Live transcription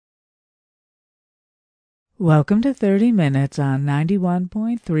Welcome to 30 Minutes on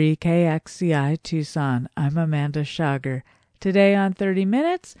 91.3 KXCI Tucson. I'm Amanda Schager. Today on 30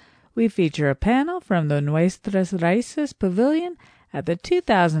 Minutes, we feature a panel from the Nuestras Raices Pavillion at the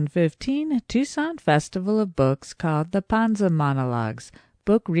 2015 Tucson Festival of Books called the Panza Monologues,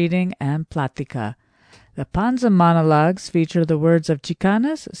 Book Reading and Plática. The Panza Monologues feature the words of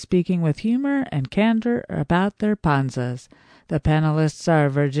Chicanas speaking with humor and candor about their panzas. The panelists are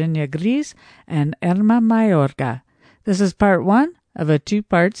Virginia Gris and Irma Mayorga. This is part one of a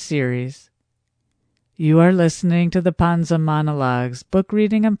two-part series. You are listening to the Panza Monologues, Book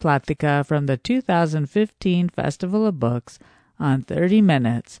Reading and Plática from the 2015 Festival of Books on 30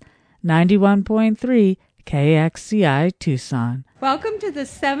 Minutes, 91.3 KXCI Tucson. Welcome to the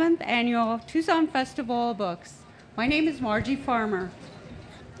 7th Annual Tucson Festival of Books. My name is Margie Farmer.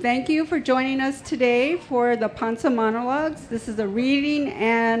 Thank you for joining us today for the Panza Monologues. This is a reading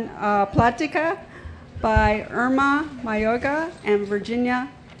and plática by Irma Mayorga and Virginia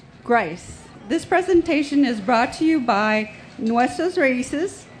Gris. This presentation is brought to you by Nuestras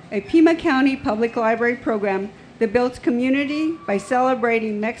Raices, a Pima County Public Library program that builds community by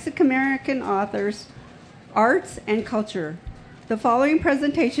celebrating Mexican-American authors, arts, and culture. The following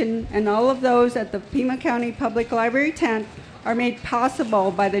presentation and all of those at the Pima County Public Library tent are made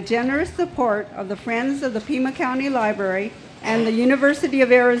possible by the generous support of the Friends of the Pima County Library and the University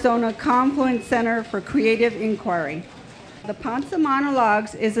of Arizona Confluence Center for Creative Inquiry. The Panza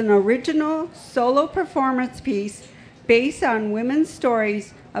Monologues is an original solo performance piece based on women's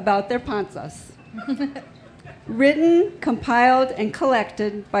stories about their panzas. Written, compiled, and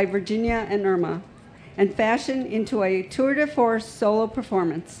collected by Virginia and Irma, and fashioned into a tour de force solo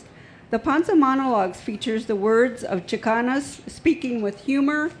performance. The Panza Monologues features the words of Chicanas speaking with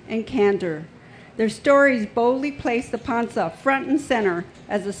humor and candor. Their stories boldly place the panza front and center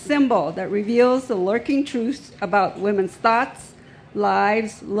as a symbol that reveals the lurking truths about women's thoughts,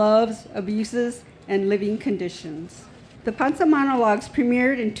 lives, loves, abuses, and living conditions. The Panza Monologues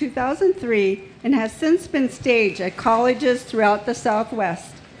premiered in 2003 and has since been staged at colleges throughout the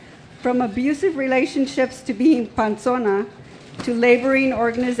Southwest. From abusive relationships to being panzona, to laboring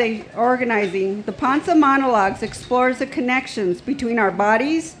organizing, the Panza Monologues explores the connections between our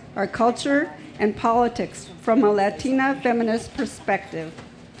bodies, our culture, and politics from a Latina feminist perspective.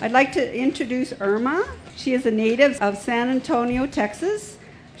 I'd like to introduce Irma. She is a native of San Antonio, Texas.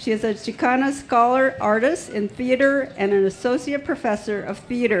 She is a Chicana scholar, artist in theater, and an associate professor of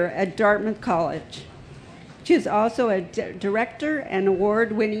theater at Dartmouth College. She is also a director and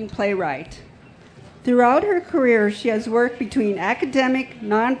award-winning playwright. Throughout her career, she has worked between academic,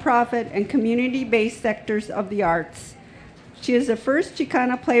 nonprofit, and community-based sectors of the arts. She is the first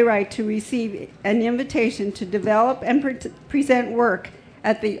Chicana playwright to receive an invitation to develop and present work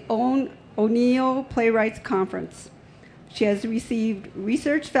at the O'Neill Playwrights Conference. She has received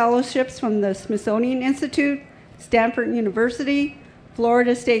research fellowships from the Smithsonian Institute, Stanford University,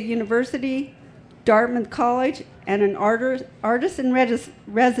 Florida State University, Dartmouth College, and an artist in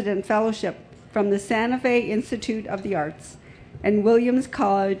resident fellowship from the Santa Fe Institute of the Arts and Williams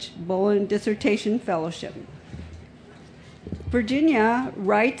College Bolin Dissertation Fellowship. Virginia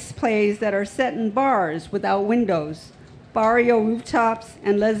writes plays that are set in bars without windows, barrio rooftops,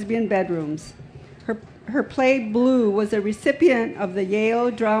 and lesbian bedrooms. Her play Blue was a recipient of the Yale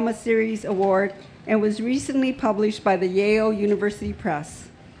Drama Series Award and was recently published by the Yale University Press.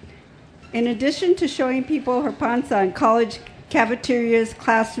 In addition to showing people her panza in college cafeterias,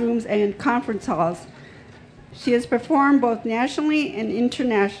 classrooms, and conference halls, she has performed both nationally and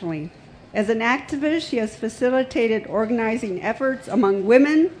internationally. As an activist, she has facilitated organizing efforts among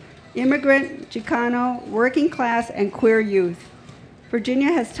women, immigrant, Chicano, working class, and queer youth.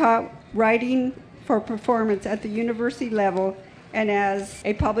 Virginia has taught writing for performance at the university level and as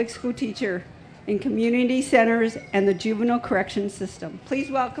a public school teacher in community centers and the juvenile correction system.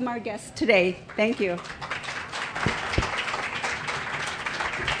 Please welcome our guests today. Thank you.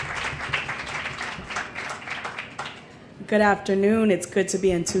 Good afternoon. It's good to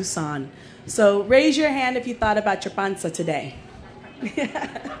be in Tucson. So raise your hand if you thought about your panza today.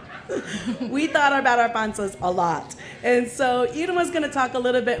 We thought about our panzas a lot. And so Irma's going to talk a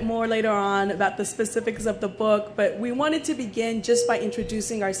little bit more later on about the specifics of the book, but we wanted to begin just by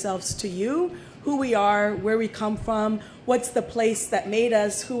introducing ourselves to you, who we are, where we come from, what's the place that made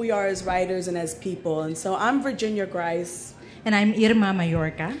us, who we are as writers and as people. And so I'm Virginia Gris. And I'm Irma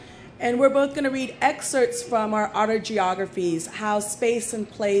Mayorga. And we're both going to read excerpts from our autogeographies, how space and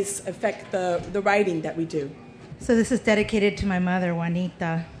place affect the writing that we do. So this is dedicated to my mother,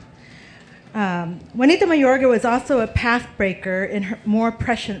 Juanita. Juanita Mayorga was also a pathbreaker in her more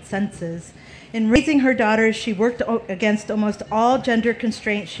prescient senses. In raising her daughters, she worked against almost all gender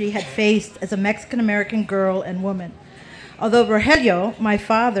constraints she had faced as a Mexican-American girl and woman. Although Rogelio, my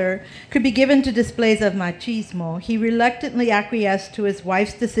father, could be given to displays of machismo, he reluctantly acquiesced to his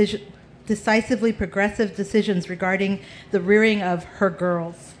wife's decisively progressive decisions regarding the rearing of her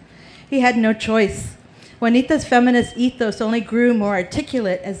girls. He had no choice. Juanita's feminist ethos only grew more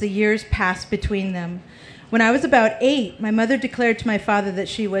articulate as the years passed between them. When I was about 8, my mother declared to my father that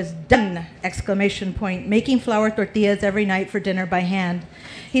she was done, ! Making flour tortillas every night for dinner by hand.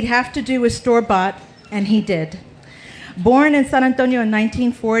 He'd have to do with store-bought, and he did. Born in San Antonio in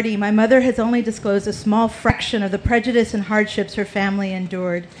 1940, my mother has only disclosed a small fraction of the prejudice and hardships her family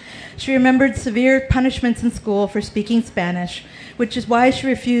endured. She remembered severe punishments in school for speaking Spanish, which is why she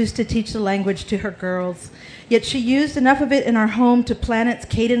refused to teach the language to her girls. Yet she used enough of it in our home to plant its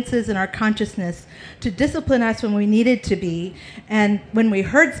cadences in our consciousness, to discipline us when we needed to be, and when we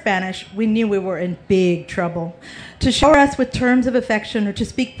heard Spanish, we knew we were in big trouble. To shower us with terms of affection or to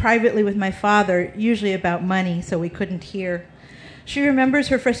speak privately with my father, usually about money, so we couldn't hear. She remembers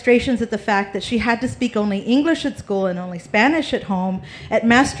her frustrations at the fact that she had to speak only English at school and only Spanish at home, at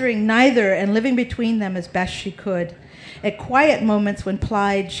mastering neither and living between them as best she could. At quiet moments when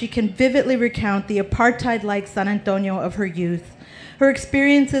plied, she can vividly recount the apartheid-like San Antonio of her youth. Her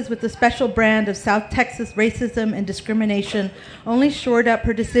experiences with the special brand of South Texas racism and discrimination only shored up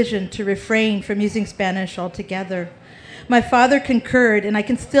her decision to refrain from using Spanish altogether. My father concurred, and I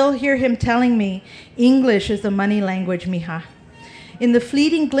can still hear him telling me, "English is the money language, mija." In the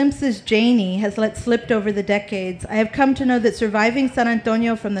fleeting glimpses Janie has let slip over the decades, I have come to know that surviving San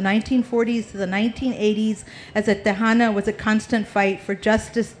Antonio from the 1940s to the 1980s as a Tejana was a constant fight for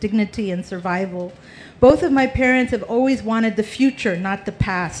justice, dignity, and survival. Both of my parents have always wanted the future, not the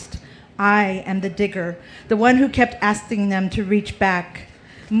past. I am the digger, the one who kept asking them to reach back.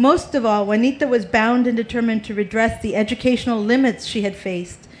 Most of all, Juanita was bound and determined to redress the educational limits she had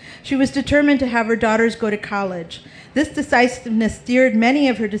faced. She was determined to have her daughters go to college. This decisiveness steered many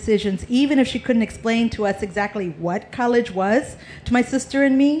of her decisions, even if she couldn't explain to us exactly what college was, to my sister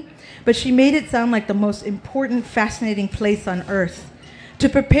and me, but she made it sound like the most important, fascinating place on earth. To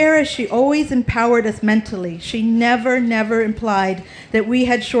prepare us, she always empowered us mentally. She never implied that we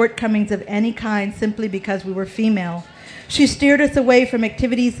had shortcomings of any kind simply because we were female. She steered us away from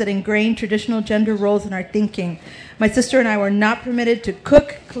activities that ingrained traditional gender roles in our thinking. My sister and I were not permitted to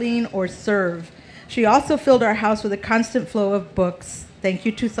cook, clean, or serve. She also filled our house with a constant flow of books. Thank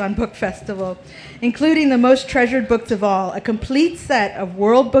you, Tucson Book Festival, including the most treasured books of all, a complete set of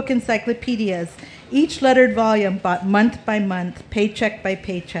World Book encyclopedias, each lettered volume bought month by month, paycheck by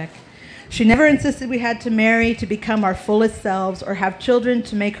paycheck. She never insisted we had to marry to become our fullest selves or have children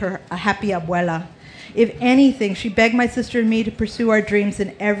to make her a happy abuela. If anything, she begged my sister and me to pursue our dreams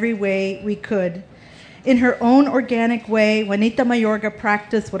in every way we could. In her own organic way, Juanita Mayorga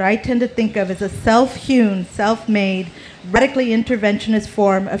practiced what I tend to think of as a self-hewn, self-made, radically interventionist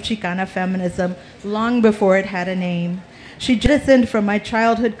form of Chicana feminism long before it had a name. She jettisoned from my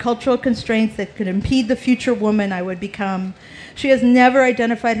childhood cultural constraints that could impede the future woman I would become. She has never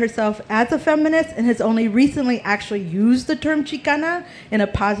identified herself as a feminist and has only recently actually used the term Chicana in a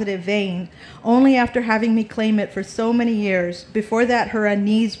positive vein, only after having me claim it for so many years. Before that, her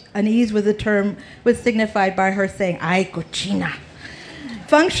unease with the term was signified by her saying, "Ay, cochina."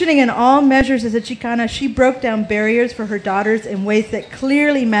 Functioning in all measures as a Chicana, she broke down barriers for her daughters in ways that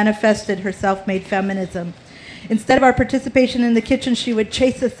clearly manifested her self-made feminism. Instead of our participation in the kitchen, she would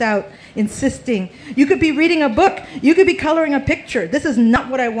chase us out, insisting, "You could be reading a book. You could be coloring a picture. This is not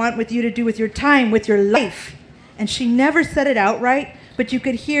what I want with you to do with your time, with your life." And she never said it outright, but you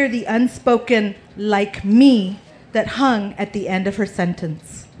could hear the unspoken "like me" that hung at the end of her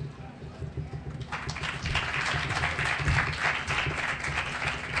sentence.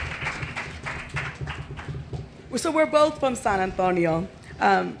 So we're both from San Antonio.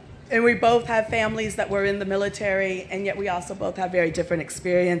 And we both have families that were in the military, and yet we also both have very different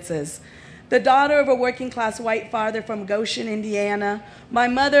experiences. The daughter of a working-class white father from Goshen, Indiana. My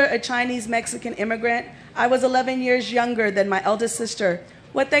mother, a Chinese-Mexican immigrant. I was 11 years younger than my eldest sister,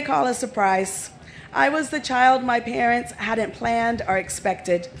 what they call a surprise. I was the child my parents hadn't planned or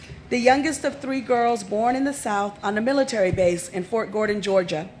expected, the youngest of 3 girls born in the South on a military base in Fort Gordon,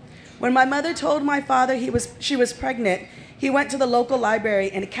 Georgia. When my mother told my father she was pregnant, he went to the local library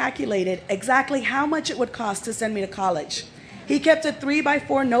and calculated exactly how much it would cost to send me to college. He kept a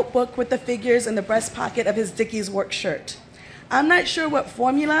 3x4 notebook with the figures in the breast pocket of his Dickies work shirt. I'm not sure what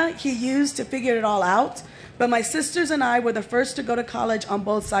formula he used to figure it all out, But my sisters and I were the first to go to college on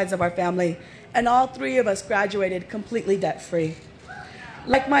both sides of our family, and all three of us graduated completely debt-free.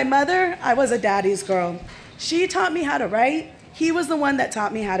 Like my mother, I was a daddy's girl. She taught me how to write. He was the one that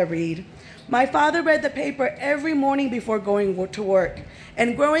taught me how to read. My father read the paper every morning before going to work.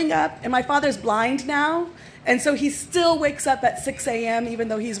 And growing up, and my father's blind now, and so he still wakes up at 6 a.m. even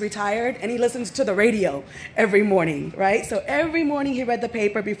though he's retired, and he listens to the radio every morning, right? So every morning he read the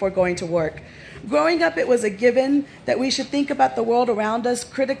paper before going to work. Growing up, it was a given that we should think about the world around us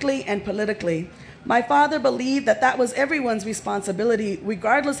critically and politically. My father believed that that was everyone's responsibility,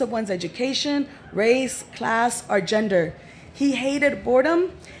 regardless of one's education, race, class, or gender. He hated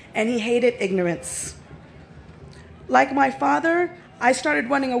boredom, and he hated ignorance. Like my father, I started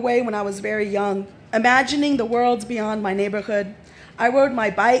running away when I was very young, imagining the worlds beyond my neighborhood. I rode my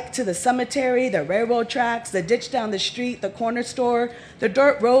bike to the cemetery, the railroad tracks, the ditch down the street, the corner store, the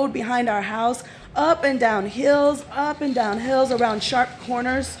dirt road behind our house, up and down hills around sharp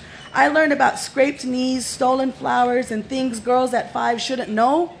corners. I learned about scraped knees, stolen flowers, and things girls at 5 shouldn't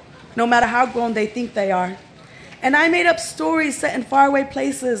know, no matter how grown they think they are. And I made up stories set in faraway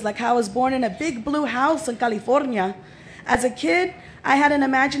places, like how I was born in a big blue house in California. As a kid, I had an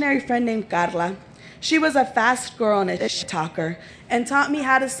imaginary friend named Carla. She was a fast girl and a talker, and taught me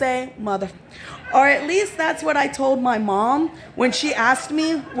how to say mother. Or at least that's what I told my mom when she asked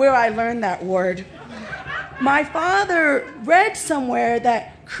me where I learned that word. My father read somewhere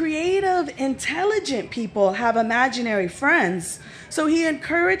that creative, intelligent people have imaginary friends. So he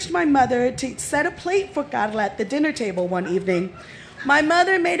encouraged my mother to set a plate for Carla at the dinner table one evening. My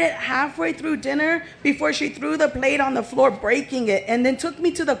mother made it halfway through dinner before she threw the plate on the floor, breaking it, and then took me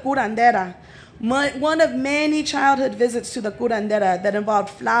to the curandera, one of many childhood visits to the curandera that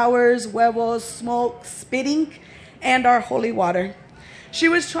involved flowers, huevos, smoke, spitting, and our holy water. She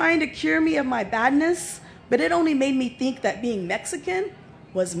was trying to cure me of my badness, but it only made me think that being Mexican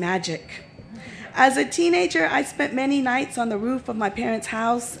was magic. As a teenager, I spent many nights on the roof of my parents'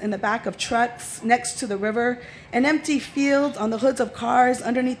 house, in the back of trucks, next to the river, in empty fields, on the hoods of cars,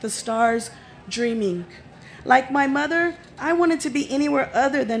 underneath the stars, dreaming. Like my mother, I wanted to be anywhere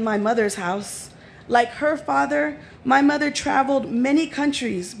other than my mother's house. Like her father, my mother traveled many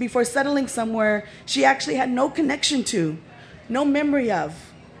countries before settling somewhere she actually had no connection to, no memory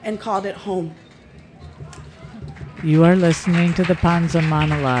of, and called it home. You are listening to the Panza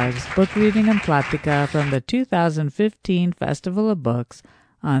Monologues, book reading and plática from the 2015 Festival of Books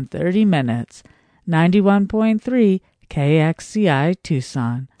on 30 Minutes, 91.3 KXCI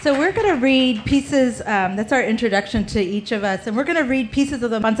Tucson. So we're going to read pieces, that's our introduction to each of us, and we're going to read pieces of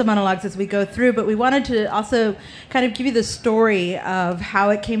the Panza Monologues as we go through, but we wanted to also kind of give you the story of how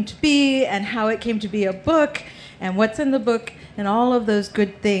it came to be and how it came to be a book and what's in the book and all of those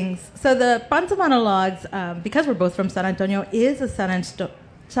good things. So the Panza Monologues, because we're both from San Antonio, is a San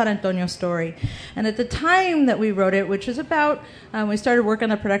Antonio story. And at the time that we wrote it, which is about, we started work on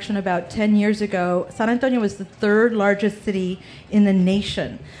the production about 10 years ago, San Antonio was the third largest city in the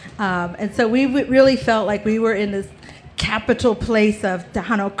nation. And so we really felt like we were in this capital place of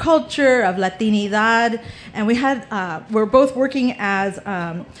Tejano culture, of Latinidad, and we're both working as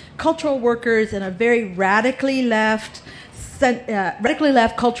cultural workers in a very radically left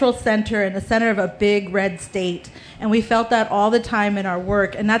cultural center in the center of a big red state. And we felt that all the time in our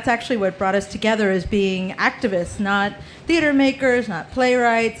work. And that's actually what brought us together as being activists, not theater makers, not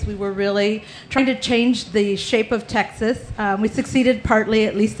playwrights. We were really trying to change the shape of Texas. We succeeded partly,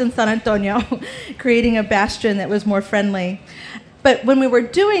 at least in San Antonio, creating a bastion that was more friendly. But when we were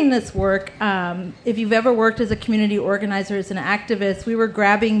doing this work, if you've ever worked as a community organizer, as an activist, we were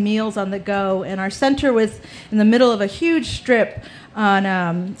grabbing meals on the go, and our center was in the middle of a huge strip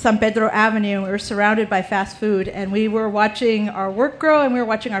on San Pedro Avenue. We were surrounded by fast food, and we were watching our work grow, and we were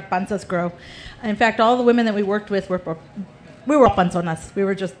watching our panzas grow. In fact, all the women that we worked with we were panzonas. We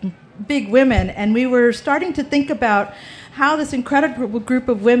were just big women, and we were starting to think about how this incredible group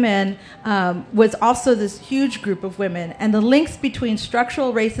of women was also this huge group of women, and the links between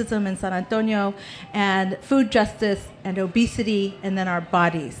structural racism in San Antonio and food justice and obesity, and then our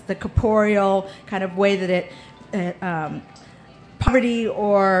bodies, the corporeal kind of way that it poverty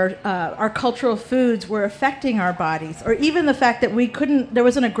or our cultural foods were affecting our bodies, or even the fact that there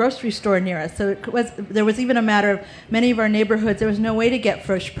wasn't a grocery store near us. So there was even a matter of many of our neighborhoods, there was no way to get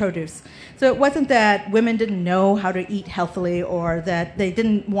fresh produce. So it wasn't that women didn't know how to eat healthily or that they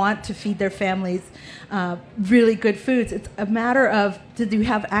didn't want to feed their families really good foods. It's a matter of, do you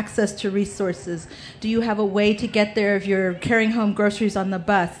have access to resources? Do you have a way to get there if you're carrying home groceries on the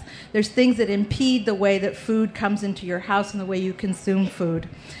bus? There's things that impede the way that food comes into your house and the way you consume food.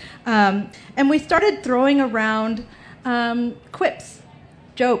 And we started throwing around quips,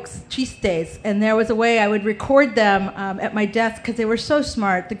 jokes, chistes, and there was a way I would record them at my desk because they were so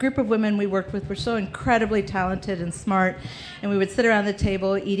smart. The group of women we worked with were so incredibly talented and smart, and we would sit around the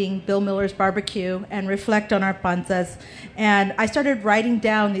table eating Bill Miller's barbecue and reflect on our panzas. And I started writing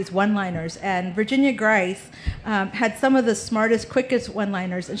down these one-liners, and Virginia Grice had some of the smartest, quickest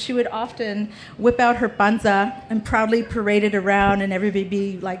one-liners, and she would often whip out her panza and proudly parade it around, and everybody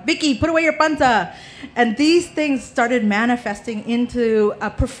be like, "Vicky, put away your panza!" And these things started manifesting into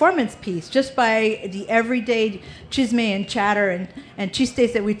a performance piece just by the everyday chisme and chatter and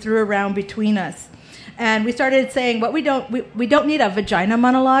chistes that we threw around between us. And we started saying, we don't need a vagina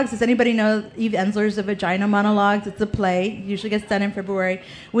monologues. Does anybody know Eve Ensler's A Vagina Monologues? It's a play. It usually gets done in February.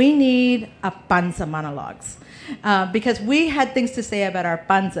 We need a panza monologues. Because we had things to say about our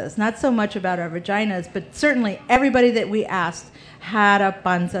panzas, not so much about our vaginas, but certainly everybody that we asked had a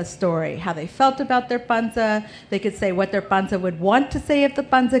panza story, how they felt about their panza. They could say what their panza would want to say if the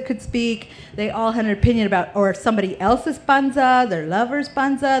panza could speak. They all had an opinion about, or somebody else's panza, their lover's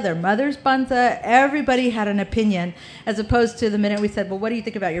panza, their mother's panza. Everybody had an opinion, as opposed to the minute we said, well, what do you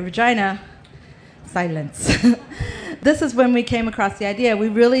think about your vagina? Silence. This is when we came across the idea, we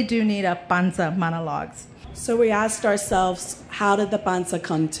really do need a panza monologues. So we asked ourselves, how did the panza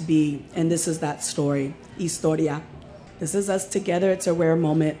come to be? And this is that story, historia. This is us together. It's a rare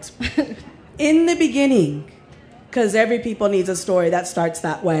moment. In the beginning, because every people needs a story that starts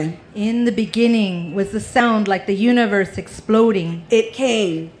that way. In the beginning was the sound like the universe exploding. It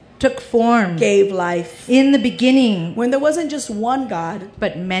came, took form, gave life. In the beginning, when there wasn't just one God,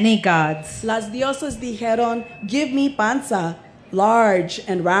 but many gods. Las diosas dijeron, give me panza, large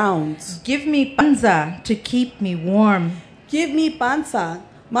and round. Give me panza to keep me warm. Give me panza,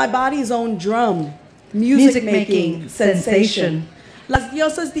 my body's own drum. Music-making sensation. Las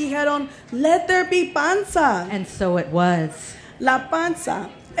diosas dijeron, let there be panza. And so it was. La panza,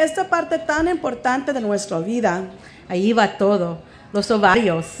 esta parte tan importante de nuestra vida. Ahí va todo. Los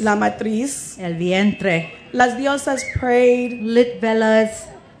ovarios. La matriz. El vientre. Las diosas prayed. Lit velas.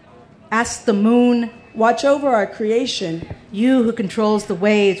 Asked the moon. Watch over our creation. You who controls the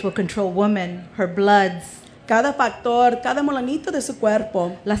waves will control woman, her bloods. Cada factor, cada molanito de su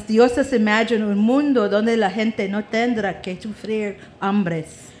cuerpo. Las diosas imagine un mundo donde la gente no tendrá que sufrir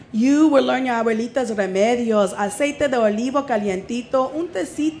hambres. You will learn your abuelitas remedios, aceite de olivo calientito, un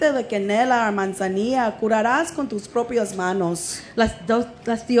tecito de canela o manzanilla, curarás con tus propias manos. Las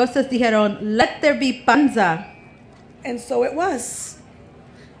diosas dijeron, let there be panza. And so it was.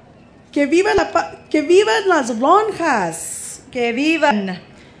 Que vivan las lonjas. Que vivan.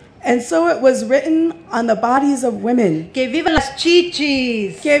 And so it was written on the bodies of women. Que vivan las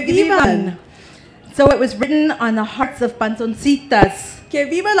chichis. Que vivan. So it was written on the hearts of panzoncitas. Que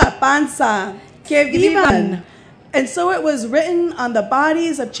viva la panza. Que vivan. And so it was written on the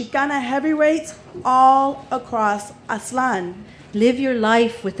bodies of Chicana heavyweights all across Aztlán. Live your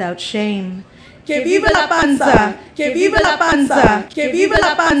life without shame. Que viva la panza. Que viva la panza. Que viva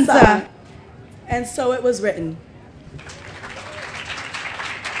la panza. And so it was written.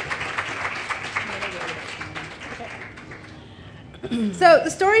 So the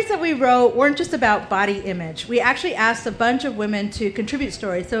stories that we wrote weren't just about body image. We actually asked a bunch of women to contribute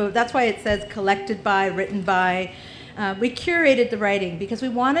stories. So that's why it says collected by, written by. We curated the writing because we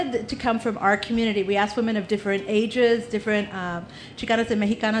wanted it to come from our community. We asked women of different ages, different Chicanas and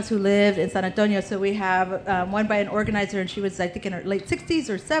Mexicanas who lived in San Antonio. So we have one by an organizer, and she was, I think, in her late 60s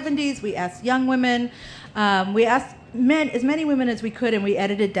or 70s. We asked young women. We asked as many women as we could, and we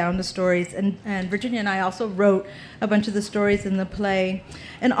edited down the stories. And Virginia and I also wrote a bunch of the stories in the play.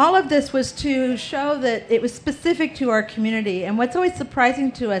 And all of this was to show that it was specific to our community. And what's always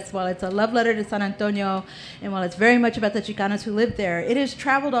surprising to us, while it's a love letter to San Antonio, and while it's very much about the Chicanas who live there, it has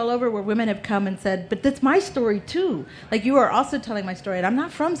traveled all over where women have come and said, but that's my story too. Like, you are also telling my story. And I'm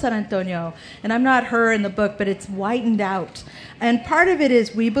not from San Antonio, and I'm not her in the book, but it's widened out. And part of it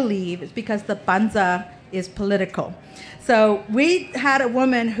is, we believe, is because the panza is political. So we had a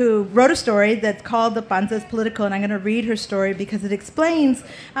woman who wrote a story that's called The Panza is Political, and I'm going to read her story because it explains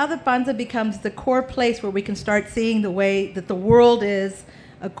how the panza becomes the core place where we can start seeing the way that the world is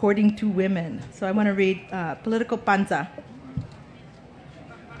according to women. So I want to read Political Panza.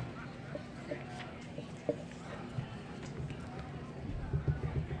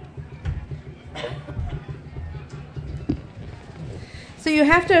 So you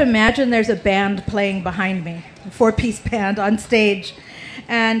have to imagine there's a band playing behind me, a 4-piece band on stage.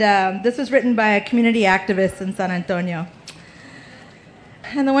 And this was written by a community activist in San Antonio.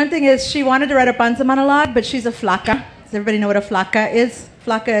 And the one thing is, she wanted to write a panza monologue, but she's a flaca. Does everybody know what a flaca is?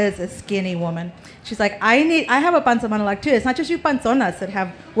 Flaca is a skinny woman. She's like, I have a panza monologue too. It's not just you panzonas that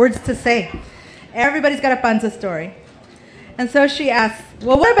have words to say. Everybody's got a panza story. And so she asks,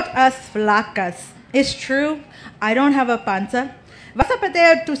 well, what about us flacas? It's true, I don't have a panza. Vas a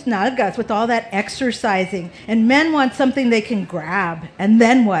perder tus nalgas with all that exercising. And men want something they can grab. And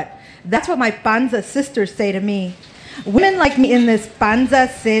then what? That's what my panza sisters say to me. Women like me in this panza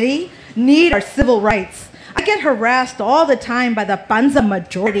city need our civil rights. I get harassed all the time by the panza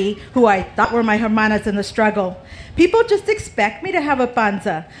majority, who I thought were my hermanas in the struggle. People just expect me to have a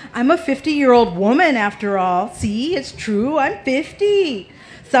panza. I'm a 50-year-old woman after all. See, it's true, I'm 50.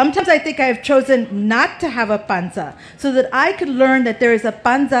 Sometimes I think I have chosen not to have a panza so that I could learn that there is a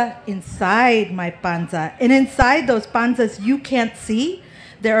panza inside my panza. And inside those panzas you can't see,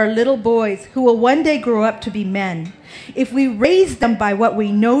 there are little boys who will one day grow up to be men. If we raise them by what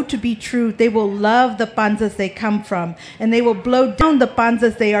we know to be true, they will love the panzas they come from, and they will blow down the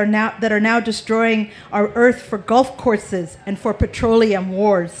panzas that are now destroying our earth for golf courses and for petroleum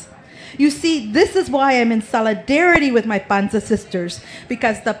wars. You see, this is why I'm in solidarity with my panza sisters,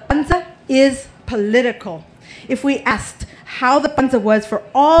 because the panza is political. If we asked how the panza was for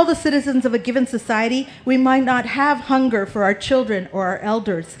all the citizens of a given society, we might not have hunger for our children or our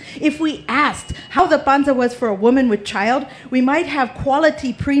elders. If we asked how the panza was for a woman with child, we might have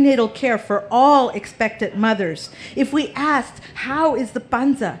quality prenatal care for all expectant mothers. If we asked, how is the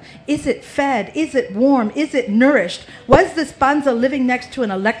panza? Is it fed? Is it warm? Is it nourished? Was this panza living next to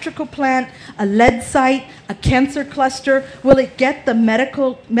an electrical plant, a lead site, a cancer cluster? Will it get the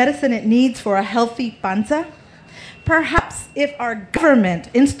medicine it needs for a healthy panza? Perhaps if our government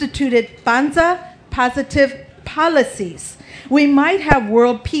instituted panza-positive policies, we might have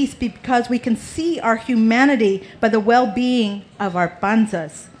world peace because we can see our humanity by the well-being of our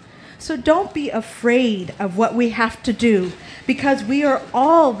panzas. So don't be afraid of what we have to do, because we are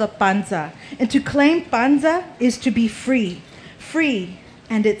all the panza. And to claim panza is to be free. Free,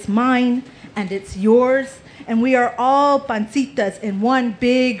 and it's mine, and it's yours. And we are all pancitas in one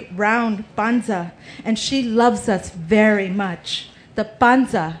big round panza. And she loves us very much. The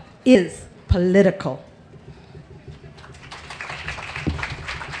panza is political.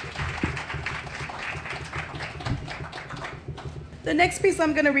 The next piece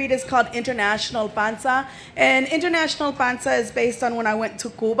I'm going to read is called International Panza. And International Panza is based on when I went to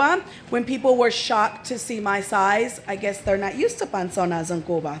Cuba, when people were shocked to see my size. I guess they're not used to panzonas in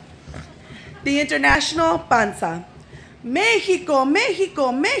Cuba. The International Panza. Mexico,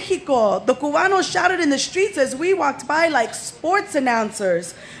 Mexico, Mexico. The Cubanos shouted in the streets as we walked by like sports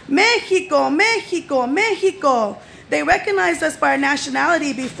announcers. Mexico, Mexico, Mexico. They recognized us by our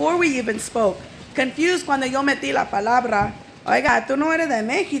nationality before we even spoke. Confused cuando yo metí la palabra. Oiga, tú no eres de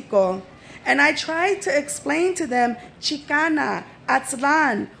Mexico. And I tried to explain to them Chicana,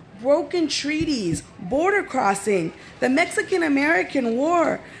 Aztlán, broken treaties, border crossing, the Mexican-American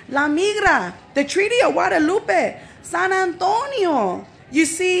War, La Migra, the Treaty of Guadalupe, San Antonio. You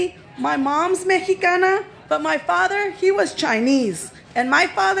see, my mom's Mexicana, but my father, he was Chinese. And my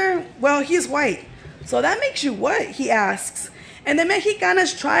father, well, he's white. So that makes you what, he asks. And the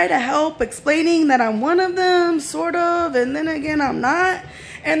Mexicanas try to help, explaining that I'm one of them, sort of, and then again I'm not.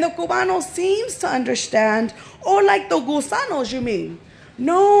 And the Cubano seems to understand. Oh, like the gusanos, you mean?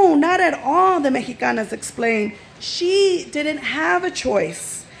 No, not at all, the Mexicanas explained. She didn't have a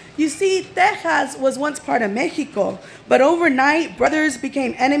choice. You see, Texas was once part of Mexico, but overnight, brothers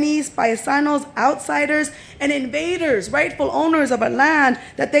became enemies, paisanos, outsiders, and invaders, rightful owners of a land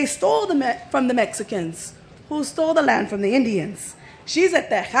that they stole from the Mexicans, who stole the land from the Indians. She's a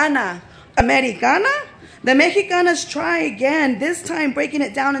Tejana. Americana? The Mexicanas try again, this time breaking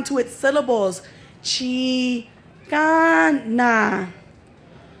it down into its syllables. Chicana.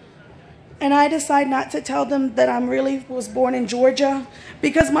 And I decide not to tell them that I really was born in Georgia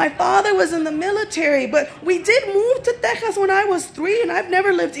because my father was in the military. But we did move to Texas when I was 3, and I've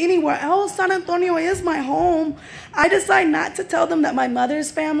never lived anywhere else. San Antonio is my home. I decide not to tell them that my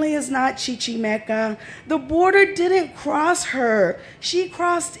mother's family is not Chichimeca. The border didn't cross her. She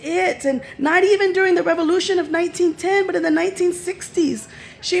crossed it, and not even during the revolution of 1910, but in the 1960s.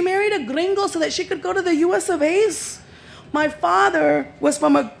 She married a gringo so that she could go to the US of A's. My father was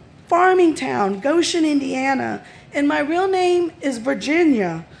from a farming town, Goshen, Indiana, and my real name is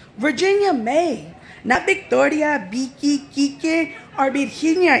Virginia May, not Victoria, Vicky, Kike, or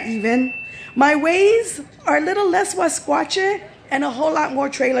Virginia even. My ways are a little less Wasquache and a whole lot more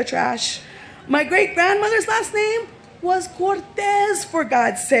trailer trash. My great-grandmother's last name was Cortez, for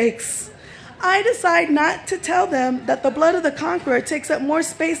God's sakes. I decide not to tell them that the blood of the conqueror takes up more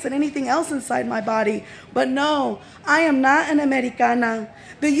space than anything else inside my body. But no, I am not an Americana.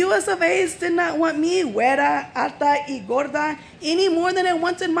 The US of A did not want me, güera, alta y gorda, any more than it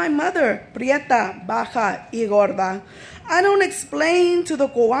wanted my mother, prieta, baja y gorda. I don't explain to the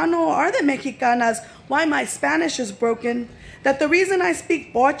Cubano or the Mexicanas why my Spanish is broken, that the reason I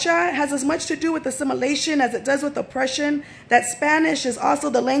speak Bocha has as much to do with assimilation as it does with oppression, that Spanish is also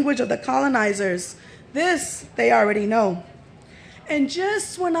the language of the colonizers. This they already know. And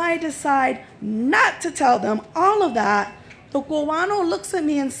just when I decide not to tell them all of that, the Cubano looks at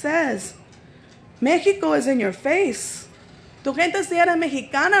me and says, Mexico is in your face. Tu gente si eres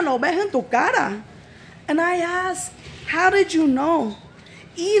mexicana lo ves en tu cara. And I ask, how did you know?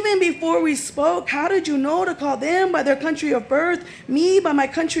 Even before we spoke, how did you know to call them by their country of birth, me by my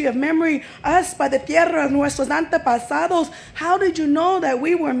country of memory, us by the tierra of nuestros antepasados? How did you know that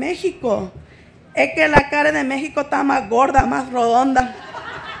we were Mexico? Es que la cara de Mexico está más gorda, más redonda.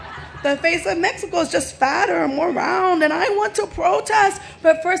 The face of Mexico is just fatter and more round, and I want to protest.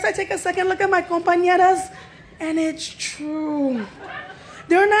 But first I take a second look at my compañeras, and it's true.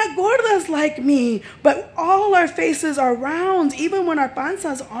 They're not gordas like me, but all our faces are round, even when our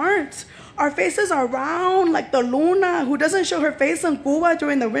panzas aren't. Our faces are round like the luna, who doesn't show her face in Cuba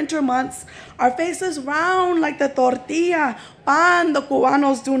during the winter months. Our faces round like the tortilla, pan the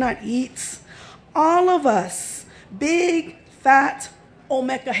Cubanos do not eat. All of us, big, fat,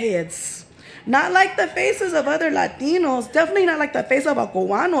 Olmeca heads. Not like the faces of other Latinos, definitely not like the face of a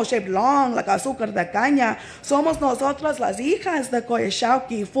Cubano shaped long like azúcar de caña. Somos nosotras las hijas de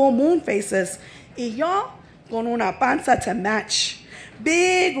Coyeshauqui, full moon faces. Y yo con una panza to match.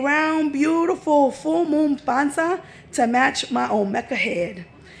 Big, round, beautiful, full moon panza to match my Olmeca head.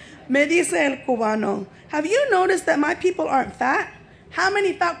 Me dice el Cubano, have you noticed that my people aren't fat? How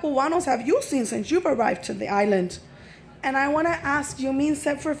many fat Cubanos have you seen since you've arrived to the island? And I want to ask, you mean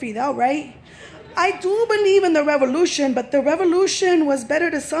except for Fidel, right? I do believe in the revolution, but the revolution was better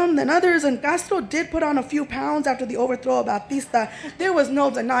to some than others, and Castro did put on a few pounds after the overthrow of Batista. There was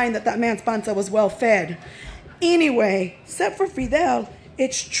no denying that man's panza was well fed. Anyway, except for Fidel,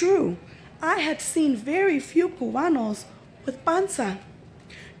 it's true. I had seen very few Cubanos with panza.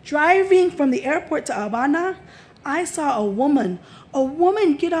 Driving from the airport to Havana, I saw a woman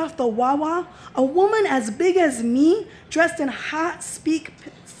get off the Wawa, a woman as big as me, dressed in hot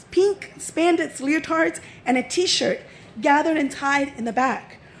pink spandex leotards and a t-shirt, gathered and tied in the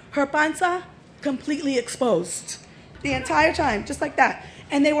back. Her panza completely exposed the entire time, just like that.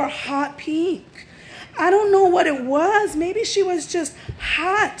 And they were hot pink. I don't know what it was. Maybe she was just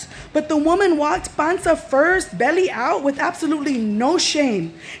hot. But the woman walked panza first, belly out, with absolutely no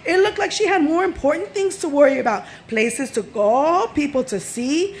shame. It looked like she had more important things to worry about. Places to go, people to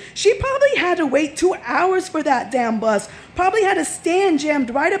see. She probably had to wait 2 hours for that damn bus. Probably had to stand jammed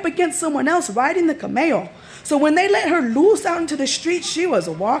right up against someone else riding the cameo. So when they let her loose out into the street, she was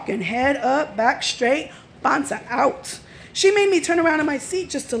walking head up, back straight, panza out. She made me turn around in my seat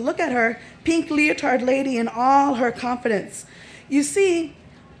just to look at her, pink leotard lady in all her confidence. You see,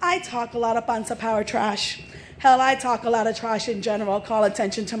 I talk a lot of panza power trash. Hell, I talk a lot of trash in general, call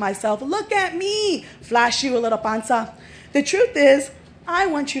attention to myself. Look at me, flash you a little panza. The truth is, I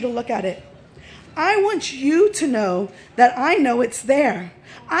want you to look at it. I want you to know that I know it's there.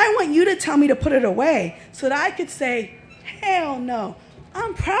 I want you to tell me to put it away so that I could say, hell no,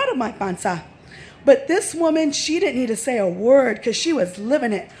 I'm proud of my panza. But this woman, she didn't need to say a word because she was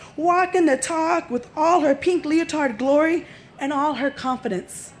living it, walking the talk with all her pink leotard glory and all her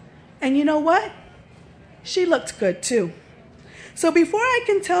confidence. And you know what? She looked good too. So before I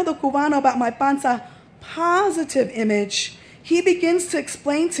can tell the Cubano about my panza positive image, he begins to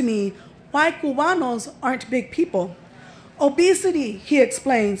explain to me why Cubanos aren't big people. Obesity, he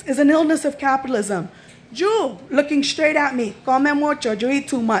explains, is an illness of capitalism. You, looking straight at me, come mucho, you eat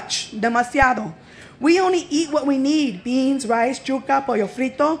too much, demasiado. We only eat what we need, beans, rice, yuca, pollo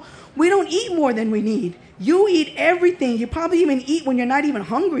frito. We don't eat more than we need. You eat everything. You probably even eat when you're not even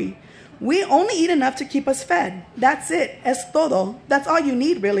hungry. We only eat enough to keep us fed. That's it. Es todo. That's all you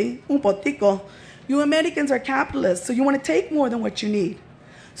need, really. Un potico. You Americans are capitalists, so you want to take more than what you need.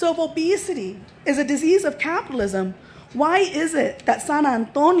 So if obesity is a disease of capitalism, why is it that San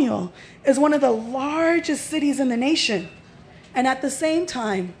Antonio is one of the largest cities in the nation, and at the same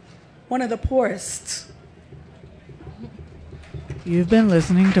time, one of the poorest? You've been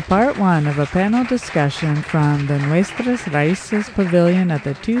listening to part 1 of a panel discussion from the Nuestras Raices Pavillion at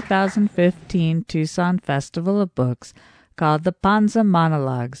the 2015 Tucson Festival of Books called the Panza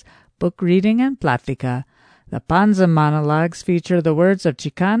Monologues, Book Reading and Plática. The Panza monologues feature the words of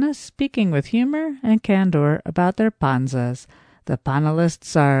Chicanas speaking with humor and candor about their panzas. The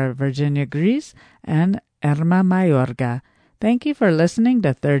panelists are Virginia Gris and Irma Mayorga. Thank you for listening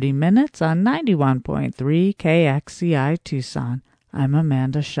to 30 Minutes on 91.3 KXCI Tucson. I'm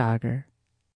Amanda Schager.